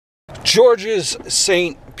George's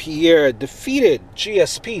St. Pierre defeated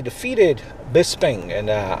Bisping, and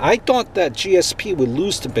I thought that GSP would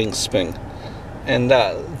lose to Bisping, and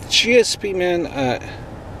GSP, man,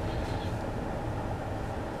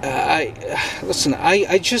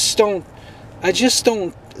 I just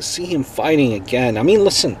don't see him fighting again. I mean,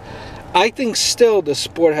 listen, I think still the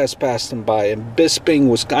sport has passed him by, and Bisping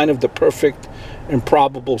was kind of the perfect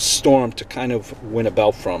improbable storm to kind of win a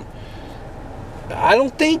belt from. I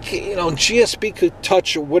don't think, GSP could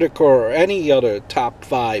touch Whitaker or any other top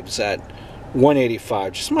fives at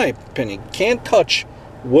 185. Just my opinion. Can't touch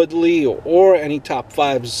Woodley or any top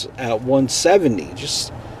fives at 170.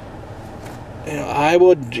 Just, I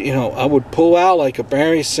would pull out like a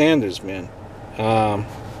Barry Sanders, man. I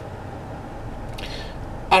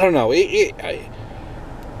don't know. He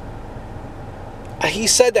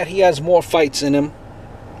said that he has more fights in him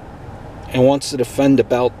and wants to defend the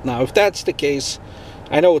belt. Now, if that's the case,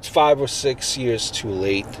 I know it's 5 or 6 years too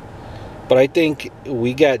late, but I think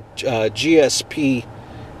we got GSP,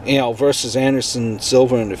 versus Anderson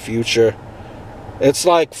Silva in the future. It's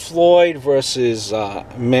like Floyd versus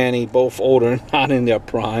Manny, both older, not in their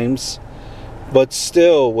primes, but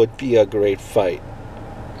still would be a great fight.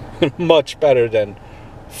 Much better than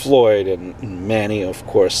Floyd and Manny, of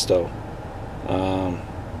course, though.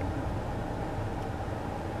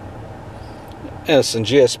 Yes, and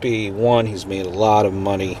GSP won. He's made a lot of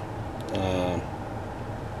money.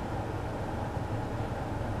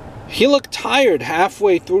 He looked tired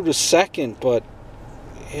halfway through the second, but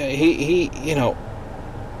it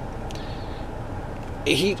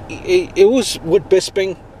was with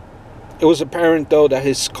Bisping. It was apparent though that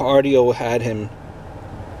his cardio had him.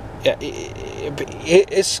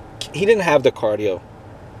 He didn't have the cardio.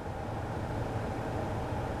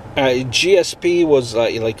 GSP was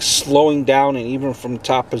like slowing down, and even from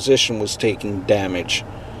top position was taking damage.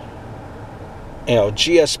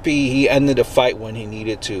 GSP, he ended the fight when he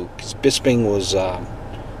needed to, because Bisping was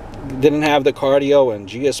didn't have the cardio, and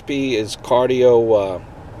GSP is cardio,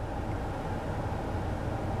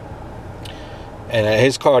 and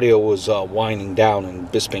his cardio was winding down,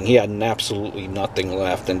 and Bisping, he had absolutely nothing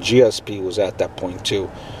left, and GSP was at that point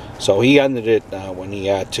too, so he ended it when he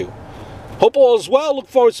had to. Hope all is well. Look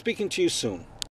forward to speaking to you soon.